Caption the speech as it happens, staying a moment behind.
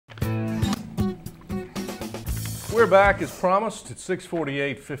We're back as promised. It's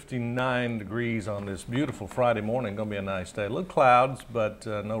 6:48, 59 degrees on this beautiful Friday morning. Going to be a nice day. A little clouds, but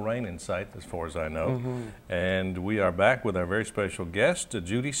no rain in sight as far as I know. And we are back with our very special guest,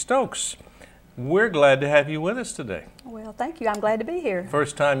 Judy Stokes. We're glad to have you with us today. Well, thank you. I'm glad to be here.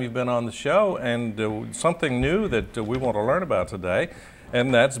 First time you've been on the show, and something new that we want to learn about today,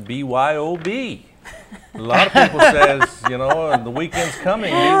 and that's BYOB. A lot of people says, you know, the weekend's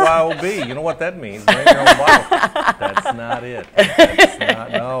coming, BYOB. You know what that means? Bring your own bottle. That's not it. That's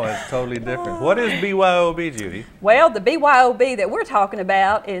not, no, it's totally different. What is BYOB, Judy? Well, the BYOB that we're talking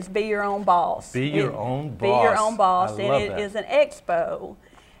about is Be Your Own Boss. Be your own boss. Be Your Own Boss. I love and it that. is an expo.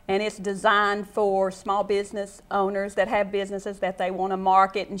 And it's designed for small business owners that have businesses that they want to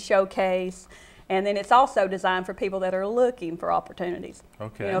market and showcase. And then it's also designed for people that are looking for opportunities.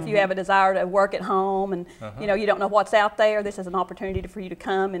 Okay. You know, if you have a desire to work at home and, you know, you don't know what's out there, this is an opportunity for you to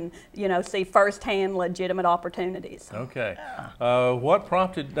come and, you know, see firsthand legitimate opportunities. Okay. What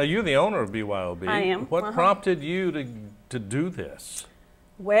prompted, now you're the owner of BYOB. I am. What prompted you to do this?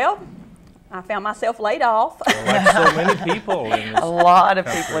 Well, I found myself laid off. Well, like so many people in this A lot of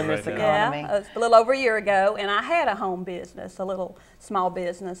people in this right now. economy. Yeah, a little over a year ago, and I had a home business, a little small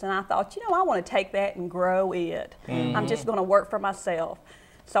business, and I thought, you know, I want to take that and grow it. I'm just going to work for myself.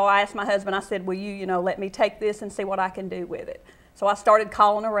 So I asked my husband, I said, will you, let me take this and see what I can do with it? So I started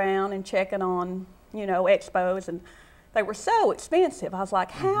calling around and checking on, expos, and they were so expensive. I was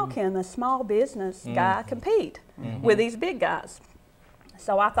like, how can the small business guy compete with these big guys?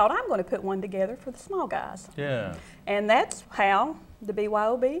 So I thought, I'm going to put one together for the small guys. Yeah. And that's how the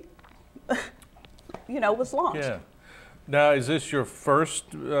BYOB, was launched. Yeah. Now, is this your first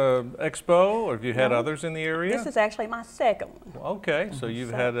expo, or have you had others in the area? This is actually my second one. Okay, so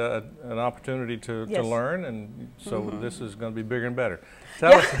you've had an opportunity to Yes. learn, and so this is going to be bigger and better.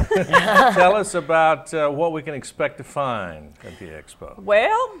 Tell us about what we can expect to find at the expo.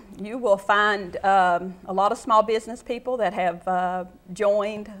 Well, you will find a lot of small business people that have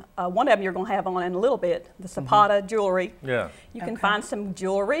joined. One of them you're going to have on in a little bit, the Zapata jewelry. Yeah. You can find some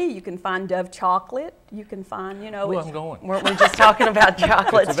jewelry. You can find Dove chocolate. You can find, Ooh, I'm going. Weren't we just talking about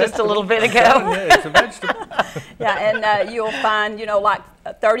chocolates just a little bit ago? Yeah, it's a vegetable. Yeah, and you'll find, like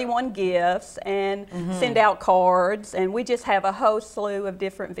 31 gifts and send out cards, and we just have a whole slew of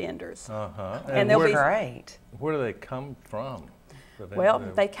different vendors. And they'll where, be Great. where do they come from? Well,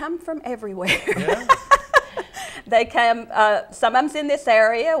 they come from everywhere. Yeah? They come, some of them's in this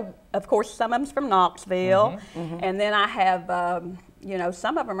area, of course some of them's from Knoxville, and then I have,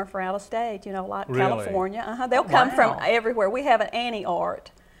 some of them are from out of state, like Really? California. They'll come from everywhere. We have an Annie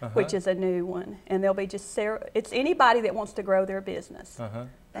Art, which is a new one, and they'll be just, it's anybody that wants to grow their business.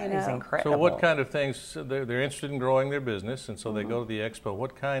 That is incredible. So what kind of things, they're interested in growing their business, and so they go to the expo.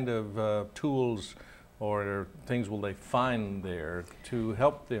 What kind of tools or things will they find there to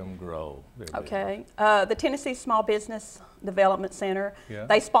help them grow their business? Okay, the Tennessee Small Business Development Center, Yeah.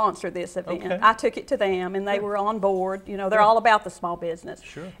 they sponsor this event. Okay. I took it to them, and they were on board. They're all about the small business.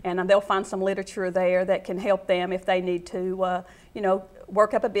 Sure. And they'll find some literature there that can help them if they need to,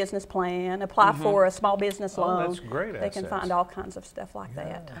 work up a business plan, apply for a small business loan. That's great They can assets. find all kinds of stuff like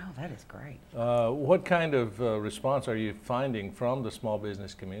that. Oh, that is great. What kind of response are you finding from the small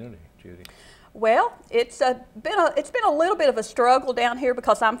business community, Judy? Well, it's been a little bit of a struggle down here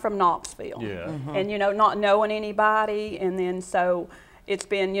because I'm from Knoxville. Yeah. And not knowing anybody, and then so it's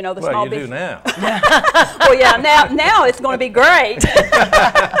been the Well, small you business. do now. Well, yeah, now it's going to be great.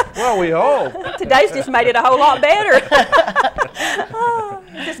 Well, we hope. Today's just made it a whole lot better.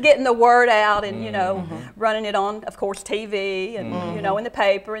 Just getting the word out and running it on, of course, TV and in the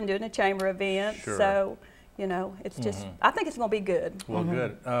paper and doing a chamber event. Sure. So. It's just, I think it's going to be good. Well,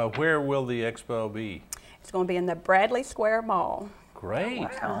 good. Where will the expo be? It's going to be in the Bradley Square Mall. Great.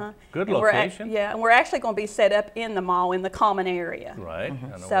 Good And location. and we're actually going to be set up in the mall in the common area. Right.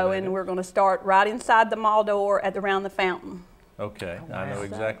 I know So, where that and is. we're going to start right inside the mall door around the fountain. Okay. I know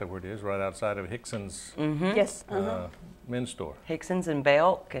exactly where it is, right outside of Hickson's Yes. men's store. Hickson's and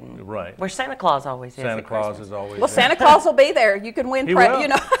Belk, and Right. where Santa Claus always is. Santa at Claus Christmas. is always Well, there. Santa Claus will be there. You can win, He will.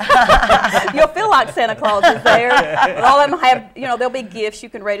 you'll feel like Santa Claus is there. But all of them have, there'll be gifts you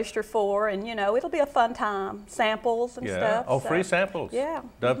can register for, and it'll be a fun time. Samples and Yeah. stuff. Oh, so, free samples. Yeah.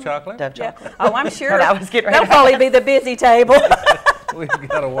 Dove chocolate? Dove Yeah. chocolate. Oh, I'm sure. But I was getting ready That'll to probably be the busy table. We've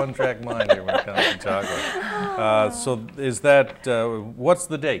got a one-track mind here when it comes to chocolate. So is that, what's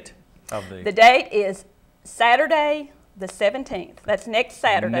the date of the? The date is Saturday, the 17th. That's next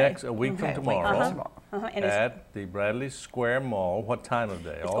Saturday. A week from tomorrow. And it's At the Bradley Square Mall. What time of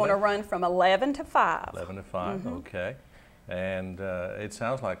day? going to run from 11 to 5. 11 to 5, okay. And it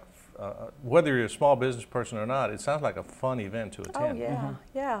sounds like whether you're a small business person or not, it sounds like a fun event to Oh attend. yeah,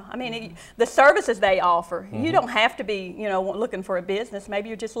 yeah. I mean, the services they offer, you don't have to be, you know, looking for a business. Maybe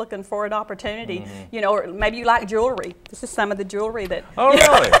you're just looking for an opportunity, you know, or maybe you like jewelry. This is some of the jewelry that. Oh,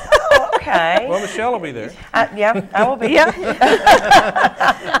 really? Okay. Well, Michelle will be there. Yeah, I will be. Yeah.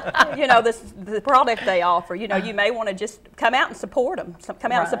 You know, the product they offer. You know, you may want to just come out and support them.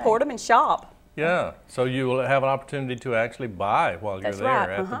 Come out and support them and shop. Yeah. So you will have an opportunity to actually buy while you're That's there right.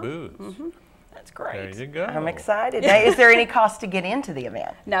 at the booths. That's great. There you go. I'm excited. Now, is there any cost to get into the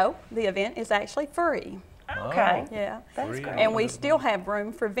event? No, the event is actually free. Okay. Yeah. That's Free. great. And we still have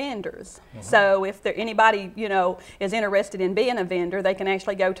room for vendors. So if there anybody, you know, is interested in being a vendor, they can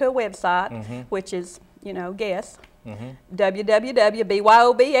actually go to a website, which is, you know, guess,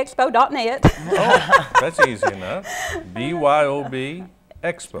 www.byobexpo.net. Oh, that's easy enough. BYOB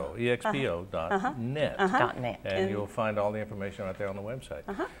Expo, EXPO.net. .net. And you'll find all the information right there on the website.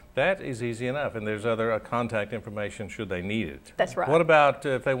 That is easy enough. And there's other contact information should they need it. That's right. What about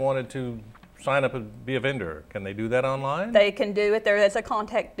if they wanted to sign up and be a vendor? Can they do that online? They can do it. There is a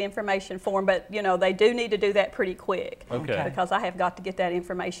contact information form, but you know they do need to do that pretty quick. Okay. Because I have got to get that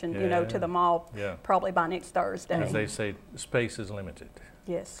information, you know, to the mall probably by next Thursday. As they say, space is limited.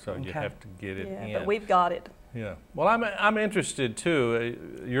 Yes. So you have to get it in. But we've got it. Yeah. Well, I'm interested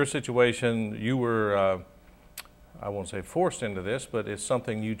too. Your situation, you were, I won't say forced into this, but it's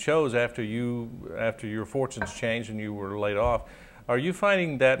something you chose after your fortunes changed and you were laid off. Are you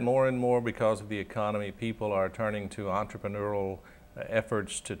finding that more and more because of the economy, people are turning to entrepreneurial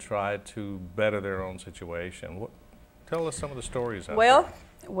efforts to try to better their own situation? Tell us some of the stories out there.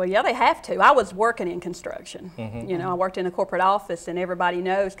 Well, yeah, they have to. I was working in construction. You know, I worked in a corporate office, and everybody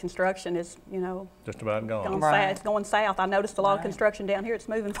knows construction is, you know, just about gone. It's going south. I noticed a lot of construction down here. It's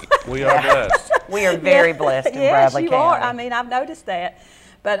moving. We are blessed. We are very blessed in Bradley County. Yes, you are. I mean, I've noticed that.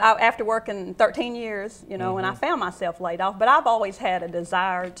 But after working 13 years, you know, and I found myself laid off, but I've always had a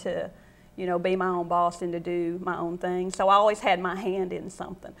desire to, you know, be my own boss and to do my own thing. So I always had my hand in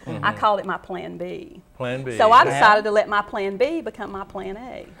something. I called it my Plan B. Plan B. So I decided to let my Plan B become my Plan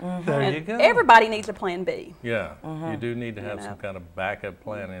A. There and you go. Everybody needs a Plan B. Yeah, you do need to have some kind of backup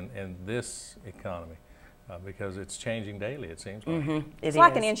plan in this economy because it's changing daily, it seems like. It's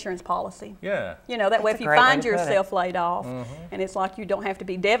like an insurance policy. Yeah. You know, that way if you great way find to put it. yourself laid off, and it's like you don't have to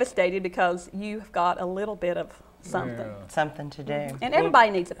be devastated because you've got a little bit of something. Yeah. Something to do. And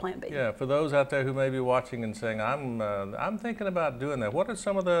everybody needs a Plan B. Yeah, for those out there who may be watching and saying, I'm thinking about doing that, what are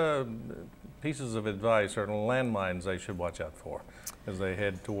some of the pieces of advice or landmines they should watch out for as they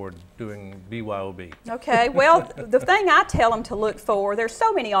head toward doing BYOB? Okay, well, the thing I tell them to look for, there's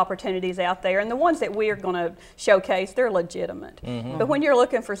so many opportunities out there, and the ones that we're going to showcase, they're legitimate. But when you're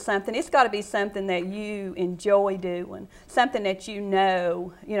looking for something, it's got to be something that you enjoy doing, something that you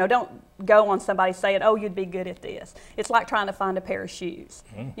know, don't go on somebody saying, oh, you'd be good at this. It's like trying to find a pair of shoes.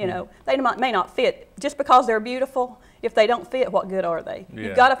 You know, they may not fit. Just because they're beautiful, if they don't fit, what good are they? Yeah.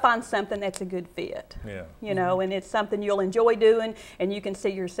 You've got to find something that's a good fit. Yeah. You know, and it's something you'll enjoy doing, and you can see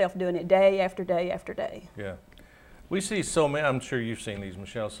yourself doing it day after day after day. Yeah. We see so many, I'm sure you've seen these,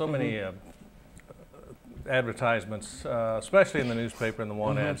 Michelle, so many advertisements, especially in the newspaper and the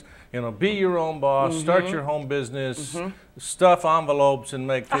want ads, you know, be your own boss, start your home business, stuff envelopes and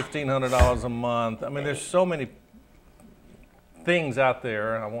make $1,500 a month. I mean, there's so many things out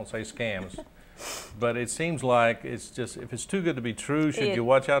there, I won't say scams, but it seems like it's just, if it's too good to be true, should you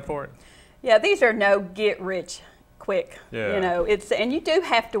watch out for it? Yeah, these are no get rich quick. Yeah. You know, and you do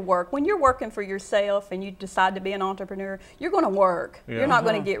have to work. When you're working for yourself and you decide to be an entrepreneur, you're going to work. Yeah. You're not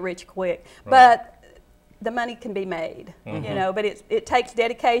going to get rich quick. But the money can be made, you know, but it takes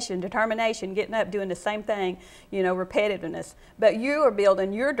dedication, determination, getting up, doing the same thing, you know, repetitiveness. But you are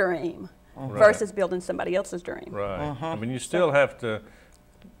building your dream versus building somebody else's dream. Right. I mean, you still have to,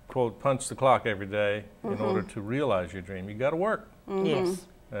 quote, punch the clock every day in order to realize your dream. You got to work. Yes.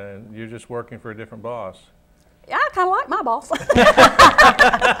 And you're just working for a different boss. I kind of like my boss.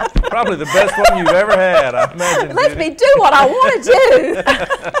 Probably the best one you've ever had, I imagine. Lets me do what I want to do.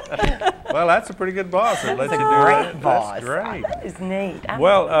 Well, that's a pretty good boss. It lets you do Great that. boss. That's great. That is neat.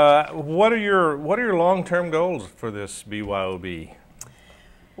 Well, what are your long-term goals for this BYOB?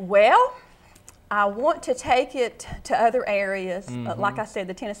 Well, I want to take it to other areas. Like I said,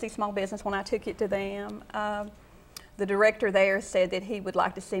 the Tennessee Small Business, when I took it to them, the director there said that he would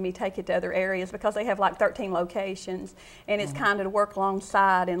like to see me take it to other areas because they have like 13 locations, and it's kind of to work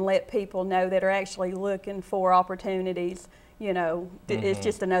alongside and let people know that are actually looking for opportunities. You know, it's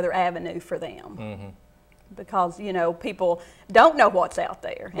just another avenue for them. because, you know, people don't know what's out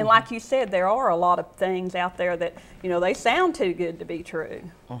there. And like you said, there are a lot of things out there that, you know, they sound too good to be true,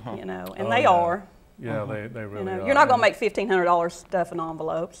 you know, and they are. Yeah, they really You know, are. you're not going to make $1,500 stuffing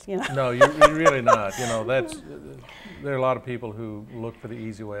envelopes, you know. No, you're really not. You know, there are a lot of people who look for the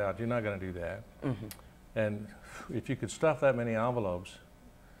easy way out. You're not going to do that. And if you could stuff that many envelopes,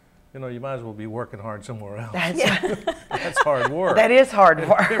 you know, you might as well be working hard somewhere else. That's hard work. That is hard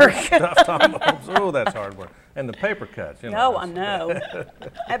work. Stuffed envelopes. Oh, that's hard work. And the paper cuts. You know, No, I know.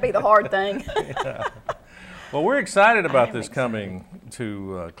 That'd be the hard thing. Well, we're excited about this coming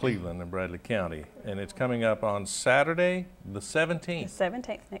to Cleveland and Bradley County, and it's coming up on Saturday, the 17th. The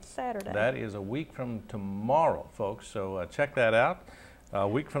 17th, next Saturday. That is a week from tomorrow, folks, so check that out. A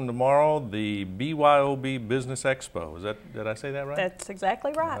week from tomorrow, the BYOB Business Expo. Did I say that right? That's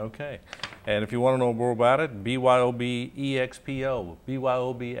exactly right. Okay. And if you want to know more about it, BYOB EXPO,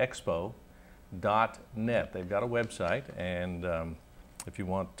 BYOBExpo.net. They've got a website, and if you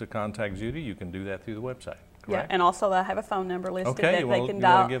want to contact Judy, you can do that through the website. Correct? Yeah, and also I have a phone number listed Okay, that they can you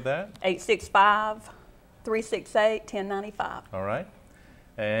dial. want to give that? 865-368-1095. All right.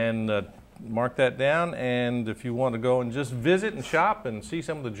 And mark that down. And if you want to go and just visit and shop and see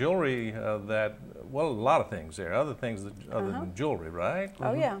some of the jewelry well, a lot of things there, other things other than jewelry, right?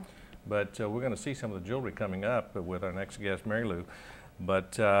 Oh, yeah. But we're going to see some of the jewelry coming up with our next guest, Mary Lou.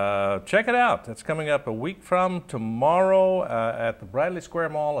 But check it out. It's coming up a week from tomorrow at the Bradley Square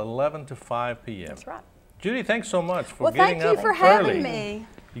Mall, 11 to 5 p.m. That's right. Judy, thanks so much for Well, getting thank you up for early. having me.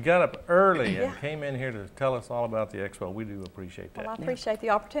 You got up early Yeah. and came in here to tell us all about the expo. We do appreciate that. Well, I appreciate the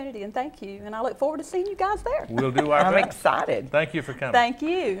opportunity, and thank you. And I look forward to seeing you guys there. We'll do our I'm best. excited. Thank you for coming. Thank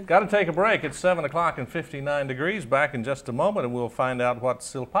you. Got to take a break. It's 7 o'clock and 59 degrees. Back in just a moment, and we'll find out what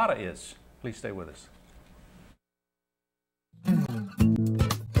silpata is. Please stay with us.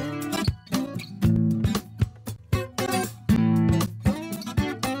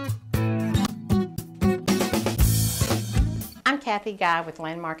 I'm Kathy Guy with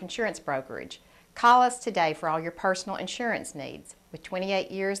Landmark Insurance Brokerage. Call us today for all your personal insurance needs. With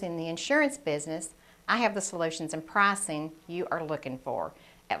 28 years in the insurance business, I have the solutions and pricing you are looking for.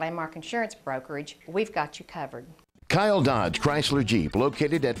 At Landmark Insurance Brokerage, we've got you covered. Kyle Dodge Chrysler Jeep,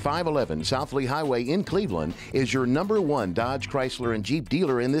 located at 511 South Lee Highway in Cleveland, is your #1 Dodge, Chrysler, and Jeep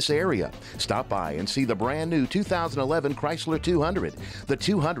dealer in this area. Stop by and see the brand new 2011 Chrysler 200. The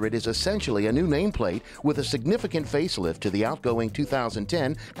 200 is essentially a new nameplate with a significant facelift to the outgoing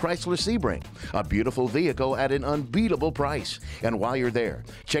 2010 Chrysler Sebring. A beautiful vehicle at an unbeatable price. And while you're there,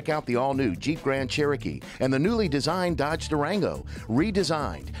 check out the all-new Jeep Grand Cherokee and the newly designed Dodge Durango.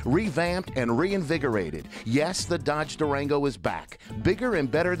 Redesigned, revamped, and reinvigorated. Yes, the Dodge Durango is back, bigger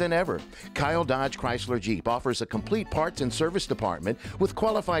and better than ever. Kyle Dodge Chrysler Jeep offers a complete parts and service department with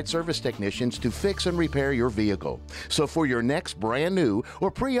qualified service technicians to fix and repair your vehicle. So for your next brand new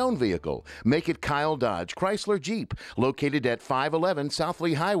or pre-owned vehicle, make it Kyle Dodge Chrysler Jeep, located at 511 South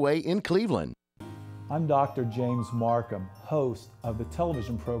Lee Highway in Cleveland. I'm Dr. James Markham, host of the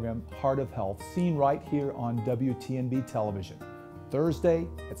television program Heart of Health, seen right here on WTNB television, Thursday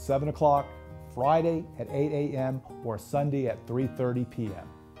at 7 o'clock, Friday at 8 a.m. or Sunday at 3:30 p.m.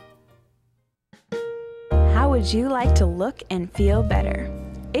 How would you like to look and feel better?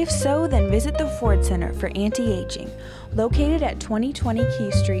 If so, then visit the Ford Center for Anti-Aging, located at 2020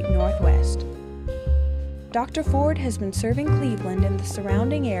 Key Street Northwest. Dr. Ford has been serving Cleveland and the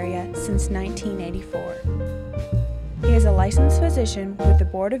surrounding area since 1984. He is a licensed physician with the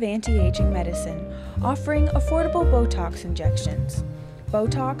Board of Anti-Aging Medicine, offering affordable Botox injections.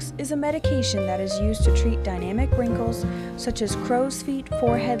 Botox is a medication that is used to treat dynamic wrinkles such as crow's feet,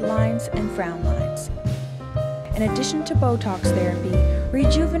 forehead lines, and frown lines. In addition to Botox therapy,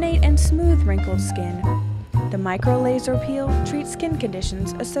 rejuvenate and smooth wrinkled skin. The micro-laser peel treats skin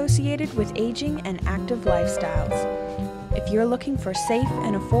conditions associated with aging and active lifestyles. If you're looking for safe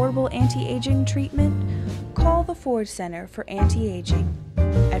and affordable anti-aging treatment, call the Ford Center for Anti-Aging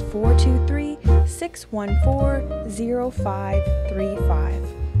at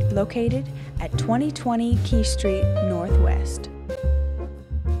 423-614-0535, located at 2020 Key Street Northwest.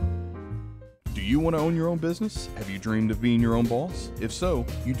 Do you want to own your own business? Have you dreamed of being your own boss? If so,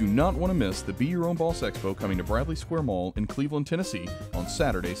 you do not want to miss the Be Your Own Boss Expo coming to Bradley Square Mall in Cleveland, Tennessee on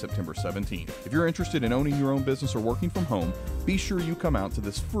Saturday, September 17th. If you're interested in owning your own business or working from home, be sure you come out to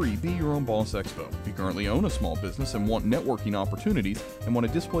this free Be Your Own Boss Expo. If you currently own a small business and want networking opportunities and want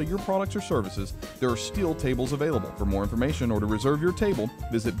to display your products or services, there are still tables available. For more information or to reserve your table,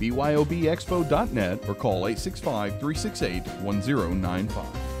 visit byobexpo.net or call 865-368-1095.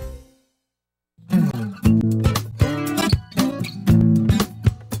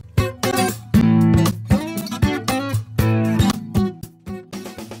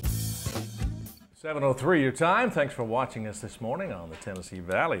 7:03 your time. Thanks for watching us this morning on the Tennessee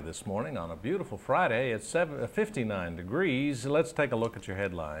Valley this morning on a beautiful Friday. It's 59 degrees. Let's take a look at your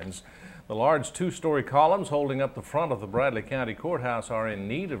headlines. The large two-story columns holding up the front of the Bradley County Courthouse are in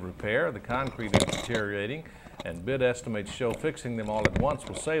need of repair. The concrete is deteriorating, and bid estimates show fixing them all at once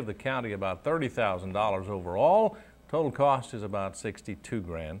will save the county about $30,000 overall. Total cost is about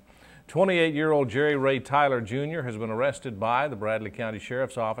 $62,000. 28-year-old Jerry Ray Tyler Jr. has been arrested by the Bradley County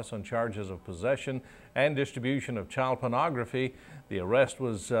Sheriff's Office on charges of possession and distribution of child pornography. The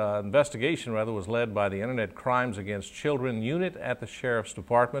investigation was led by the Internet Crimes Against Children Unit at the Sheriff's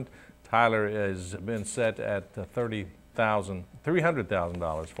Department. Tyler has been set at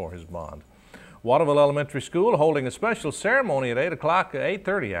 $300,000 for his bond. Waterville Elementary School holding a special ceremony at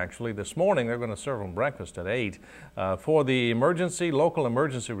 8:30 actually this morning. They're going to serve them breakfast at 8. For the local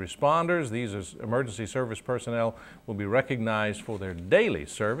emergency responders, these emergency service personnel will be recognized for their daily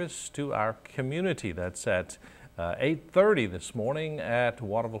service to our community. That's at 8:30 this morning at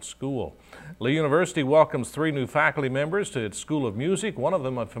Waterville School. Lee University welcomes 3 new faculty members to its School of Music. One of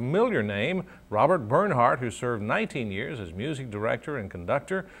them a familiar name, Robert Bernhardt, who served 19 years as music director and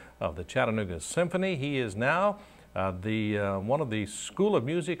conductor of the Chattanooga Symphony. He is now one of the School of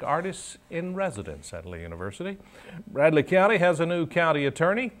Music artists in residence at Lee University. Bradley County has a new county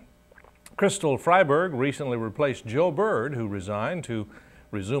attorney. Crystal Freiberg recently replaced Joe Bird, who resigned to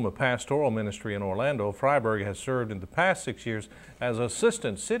resume a pastoral ministry in Orlando. Freiberg has served in the past 6 years as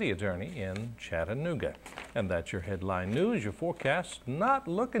assistant city attorney in Chattanooga. And that's your headline news. Your forecast not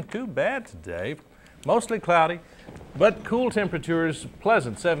looking too bad today. Mostly cloudy, but cool temperatures,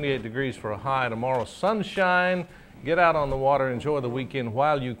 pleasant 78 degrees for a high. Tomorrow, sunshine. Get out on the water, enjoy the weekend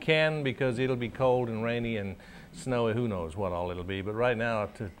while you can, because it'll be cold and rainy and snowy. Who knows what all it'll be. But right now,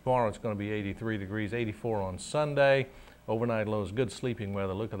 tomorrow it's going to be 83 degrees, 84 on Sunday. Overnight lows, good sleeping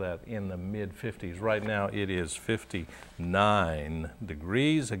weather. Look at that, in the mid-50s. Right now it is 59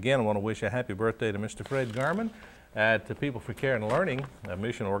 degrees. Again, I want to wish a happy birthday to Mr. Fred Garman at the People for Care and Learning, a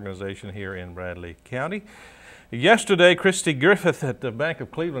mission organization here in Bradley County. Yesterday, Christy Griffith at the Bank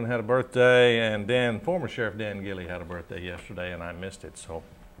of Cleveland had a birthday, and former Sheriff Dan Gilley had a birthday yesterday, and I missed it. So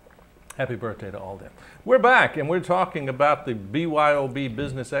happy birthday to all them. We're back, and we're talking about the BYOB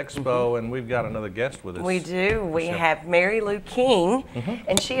Business Expo, and we've got another guest with us. We do. We have Mary Lou King,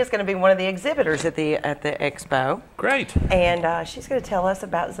 and she is going to be one of the exhibitors at the expo. Great. And she's going to tell us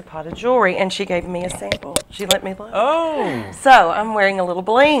about Zapata jewelry, and she gave me a sample. She let me look. Oh. So I'm wearing a little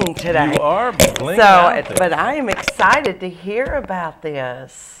bling today. You are bling out there. But I am excited to hear about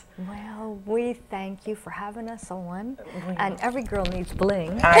this. Well, we thank you for having us on, and every girl needs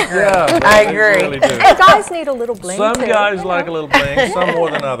bling. I agree. Yeah, I agree. Really do. And guys need a little bling Some too. guys like a little bling, some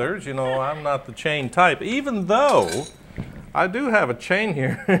more than others. You know, I'm not the chain type, even though I do have a chain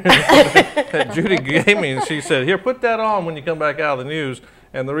here that Judy gave me, and she said, "Here, put that on when you come back out of the news."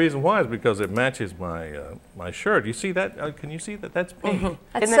 And the reason why is because it matches my my shirt. You see that? Can you see that? That's pink.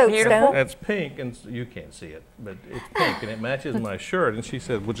 That's Isn't so that beautiful? That's pink, and you can't see it, but it's pink, and it matches my shirt. And she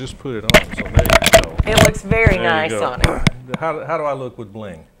said, "Well, just put it on." So there you go. It looks very There you nice go. on it. How do I look with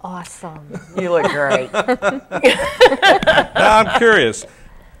bling? Awesome. You look great. Now I'm curious.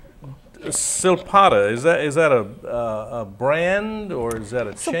 Zapata, is that a brand, or is that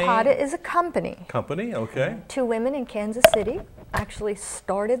a chain? Zapata is a company. Company, okay. 2 women in Kansas City actually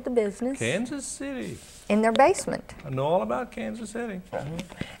started the business Kansas City. in their basement. I know all about Kansas City.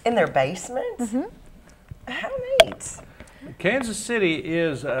 In their basement? How neat. Kansas City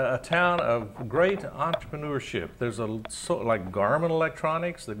is a town of great entrepreneurship. There's like Garmin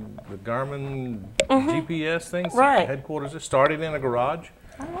Electronics, the Garmin GPS things. Right. Headquarters started in a garage.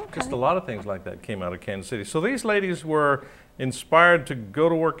 Oh, okay. Just a lot of things like that came out of Kansas City. So these ladies were inspired to go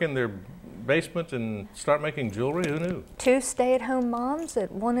to work in their basement and start making jewelry. Who knew? 2 stay-at-home moms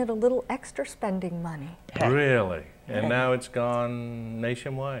that wanted a little extra spending money. Really? And now it's gone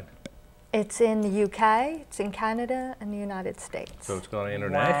nationwide. It's in the UK, it's in Canada, and the United States. So it's gone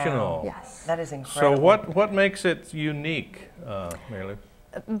international. Yes. That is incredible. So what makes it unique, Mary Lou?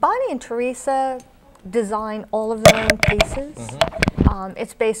 Bonnie and Teresa design all of their own pieces.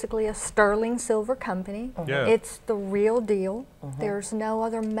 It's basically a sterling silver company. Yeah. It's the real deal. There's no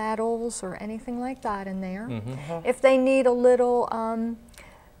other metals or anything like that in there. If they need a little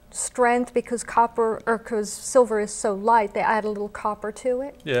strength because silver is so light, they add a little copper to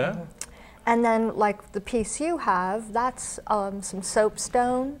it. Yeah. And then, like the piece you have, that's some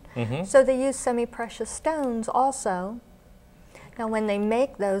soapstone. So they use semi-precious stones also. Now, when they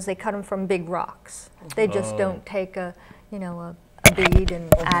make those, they cut them from big rocks. They just don't take a bead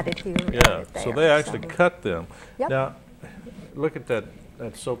and add it here. Yeah. So they actually cut them. Yep. Now, look at that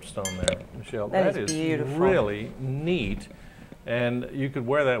that soapstone there, Michelle. That is beautiful. Really neat, and you could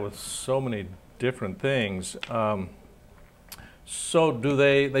wear that with so many different things. So do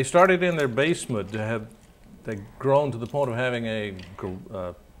they started in their basement? Have they grown to the point of having a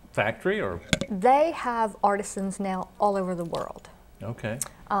factory, or? They have artisans now all over the world. Okay.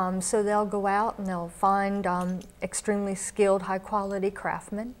 So they'll go out and they'll find extremely skilled, high-quality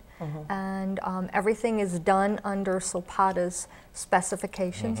craftsmen, and everything is done under Silpata's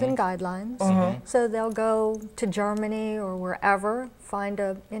specifications and guidelines. So they'll go to Germany or wherever, find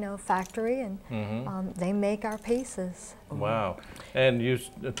a factory, and they make our pieces. Wow. And you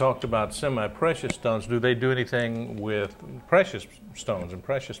talked about semi-precious stones. Do they do anything with precious stones and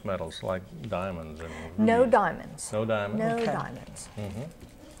precious metals like diamonds and rubies? No diamonds. No diamonds. No Okay. diamonds.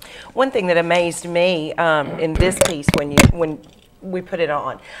 One thing that amazed me in this piece when we put it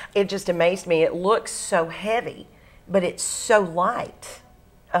on, it just amazed me. It looks so heavy, but it's so light.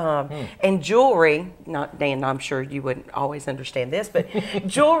 And jewelry, Dan, I'm sure you wouldn't always understand this, but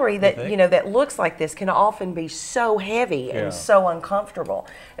jewelry that that looks like this can often be so heavy and so uncomfortable,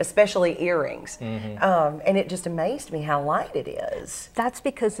 especially earrings. And it just amazed me how light it is. That's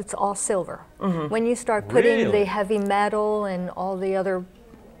because it's all silver. When you start putting the heavy metal and all the other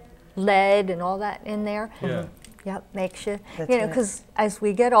lead and all that in there, yep, makes you, because as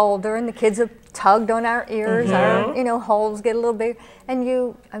we get older and the kids have tugged on our ears, our, holes get a little big,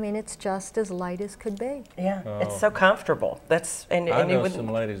 and I mean, it's just as light as could be. Yeah, it's so comfortable. I know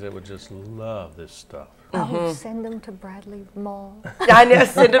some ladies that would just love this stuff. Oh, send them to Bradley Mall. I know,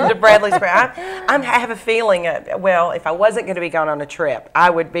 send them to Bradley's. I have a feeling, well, if I wasn't going to be gone on a trip, I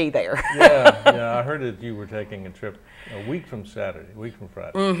would be there. Yeah, I heard that you were taking a trip a week from Saturday, a week from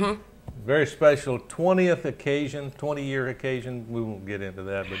Friday. Very special 20th occasion, 20-year occasion. We won't get into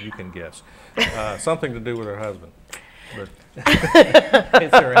that, but you can guess. Something to do with her husband. But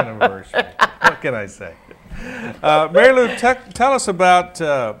it's her anniversary. What can I say? Mary Lou, tell us about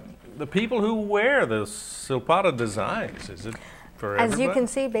the people who wear the Silpata designs. Is it for everybody? As you can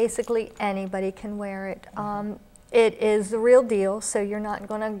see, basically anybody can wear it. It is the real deal, so you're not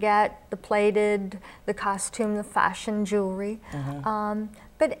going to get the plated, the costume, the fashion jewelry.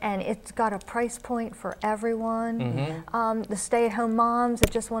 And it's got a price point for everyone. The stay-at-home moms that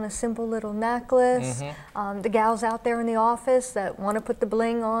just want a simple little necklace. The gals out there in the office that want to put the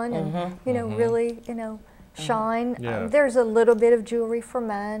bling on and really shine. There's a little bit of jewelry for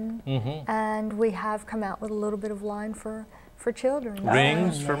men, and we have come out with a little bit of line for children.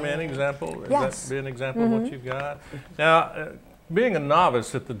 Rings for men, example? Yes. That be an example of what you've got? Now, being a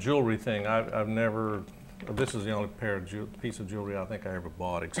novice at the jewelry thing, I've never. This is the only piece of jewelry I think I ever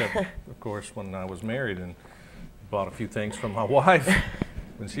bought, except, of course, when I was married and bought a few things from my wife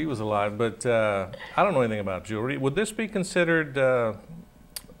when she was alive. But I don't know anything about jewelry. Would this be considered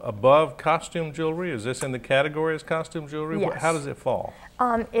above costume jewelry? Is this in the category as costume jewelry? Yes. How does it fall?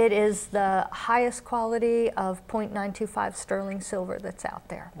 It is the highest quality of .925 sterling silver that's out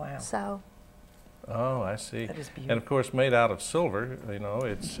there. Wow. So. Oh, I see. That is beautiful. And of course, made out of silver,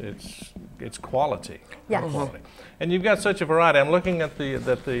 it's quality. Yes. Quality. And you've got such a variety. I'm looking at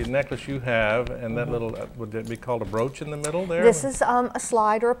the necklace you have, and that little, would that be called a brooch in the middle there? This is a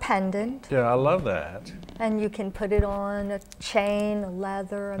slide or a pendant. Yeah, I love that. And you can put it on a chain, a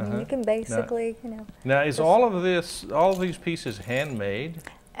leather. I mean, you can basically, Now, is all of these pieces handmade?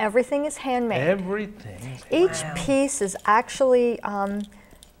 Everything is handmade. Everything. Each piece is actually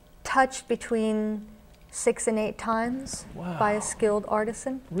touched between 6 and 8 times by a skilled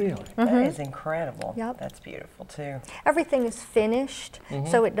artisan. Really? That is incredible. Yep. That's beautiful too. Everything is finished,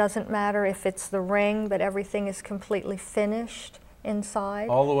 so it doesn't matter if it's the ring, but everything is completely finished inside.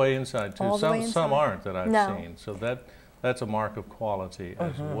 All the way inside too. All the way Some inside. aren't that I've No. seen. So that's a mark of quality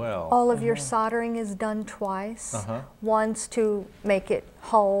as well. All of your soldering is done twice. Once to make it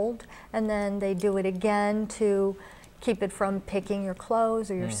hold, and then they do it again to keep it from picking your clothes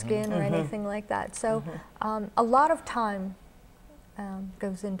or your skin or anything like that. So a lot of time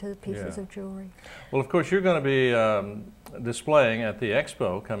goes into the pieces of jewelry. Well, of course, you're going to be displaying at the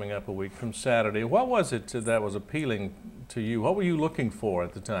expo coming up a week from Saturday. What was it that was appealing to you? What were you looking for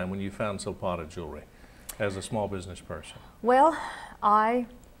at the time when you found Silpata jewelry as a small business person? Well, I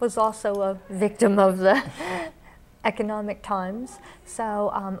was also a victim of the economic times.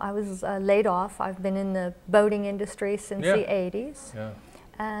 So I was laid off. I've been in the boating industry since the 80s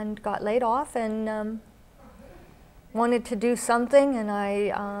and got laid off and wanted to do something, and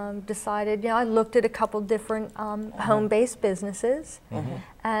I decided, I looked at a couple different home-based businesses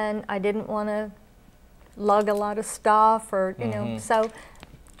and I didn't want to lug a lot of stuff or, so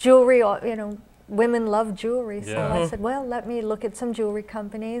jewelry, women love jewelry, so Yeah. I said, well, let me look at some jewelry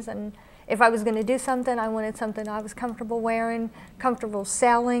companies, and if I was going to do something, I wanted something I was comfortable wearing, comfortable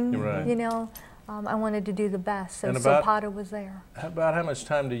selling, Right. you know. I wanted to do the best, so And about- Zapata was there. About how much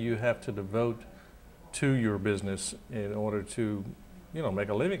time do you have to devote to your business in order to, you know, make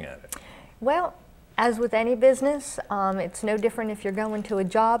a living at it? Well, as with any business, it's no different if you're going to a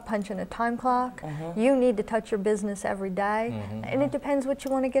job, punching a time clock. You need to touch your business every day, and it depends what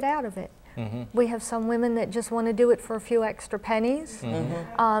you want to get out of it. We have some women that just want to do it for a few extra pennies.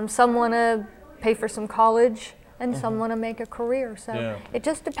 Some want to pay for some college, and some want to make a career. So Yeah. it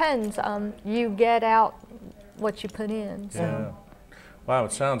just depends. You get out what you put in. So. Yeah. Wow,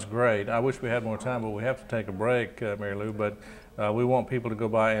 it sounds great. I wish we had more time, but we have to take a break, Mary Lou. But we want people to go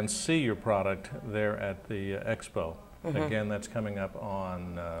by and see your product there at the expo. Again, that's coming up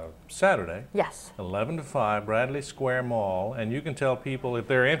on Saturday. Yes. 11 to 5, Bradley Square Mall. And you can tell people if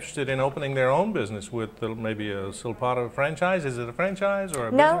they're interested in opening their own business with maybe a Zapata franchise. Is it a franchise or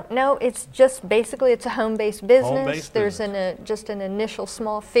a business? No, it's just basically it's a home-based business. Home-based There's business. just an initial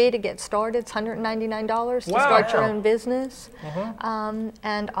small fee to get started. It's $199 to Wow. start your own business.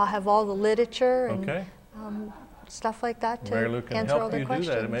 And I'll have all the literature and Okay. stuff like that to Mary Lou can answer all help their you questions.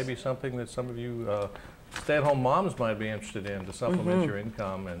 do that. It may be something that some of you stay-at-home moms might be interested in to supplement your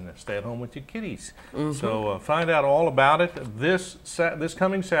income and stay at home with your kiddies. So find out all about it this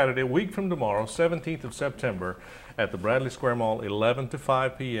coming Saturday, a week from tomorrow, 17th of September, at the Bradley Square Mall, 11 to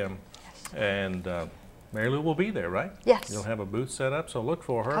 5 p.m. And Mary Lou will be there, right? Yes. You'll have a booth set up, so look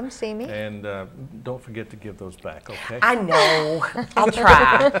for her. Come see me. And don't forget to give those back, okay? I know. I'll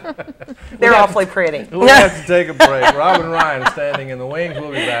try. They're awfully pretty. We'll have to take a break. Rob and Ryan standing in the wings.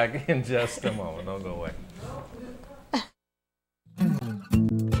 We'll be back in just a moment. Don't go away.